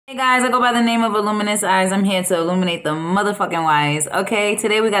Hey guys, I go by the name of Illuminous Eyes. I'm here to illuminate the motherfucking wise. Okay,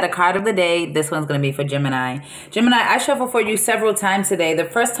 today we got a card of the day. This one's going to be for Gemini. Gemini, I shuffled for you several times today. The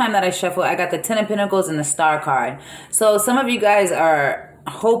first time that I shuffled, I got the Ten of Pentacles and the Star card. So some of you guys are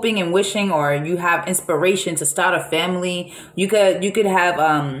hoping and wishing, or you have inspiration to start a family. You could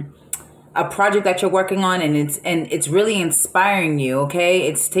have a project that you're working on, and it's really inspiring you. Okay,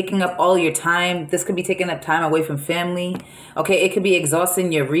 it's taking up all your time. This could be taking up time away from family. Okay, it could be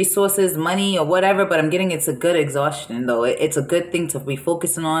exhausting your resources, money, or whatever, but I'm getting it's a good exhaustion though. It's a good thing to be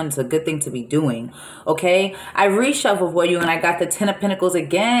focusing on. It's a good thing to be doing. Okay, I reshuffled for you and I got the Ten of Pentacles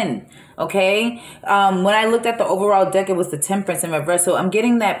again. Okay, when I looked at the overall deck, it was the Temperance in reverse. So I'm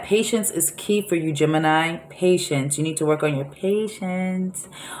getting that patience is key for you, Gemini. Patience. You need to work on your patience.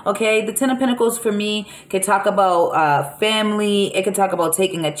 Okay, the Ten of Pentacles for me could talk about family. It could talk about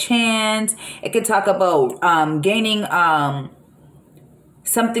taking a chance. It could talk about gaining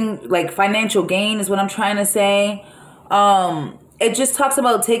something like financial gain is what I'm trying to say. It just talks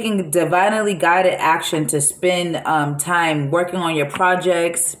about taking divinely guided action to spend time working on your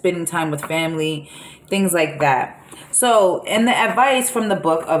projects, spending time with family, things like that. So in the advice from the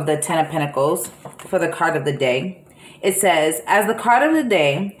book of the Ten of Pentacles for the card of the day, it says, as the card of the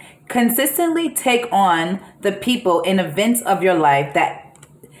day, consistently take on the people and events of your life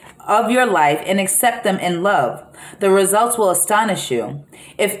and accept them in love. The results will astonish you.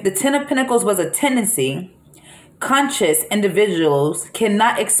 If the Ten of Pentacles was a tendency, conscious individuals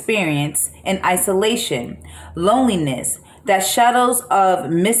cannot experience in isolation, loneliness, that shadows of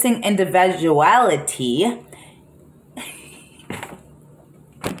missing individuality.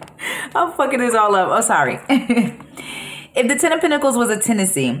 I'm fucking this all up. Oh, sorry. If the Ten of Pentacles was a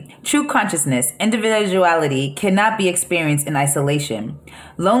tendency, true consciousness, individuality cannot be experienced in isolation.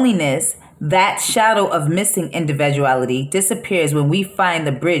 Loneliness, that shadow of missing individuality, disappears when we find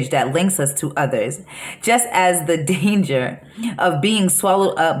the bridge that links us to others, just as the danger of being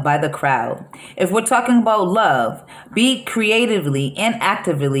swallowed up by the crowd. If we're talking about love, be creatively and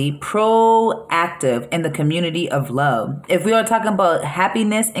actively proactive in the community of love. If we are talking about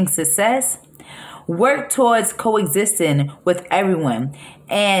happiness and success, work towards coexisting with everyone,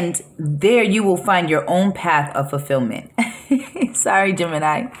 and there you will find your own path of fulfillment. Sorry,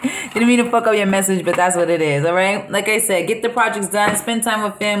 Gemini. Didn't mean to fuck up your message, but that's what it is, all right? Like I said, get the projects done, spend time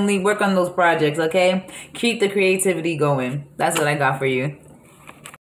with family, work on those projects, okay? Keep the creativity going. That's what I got for you.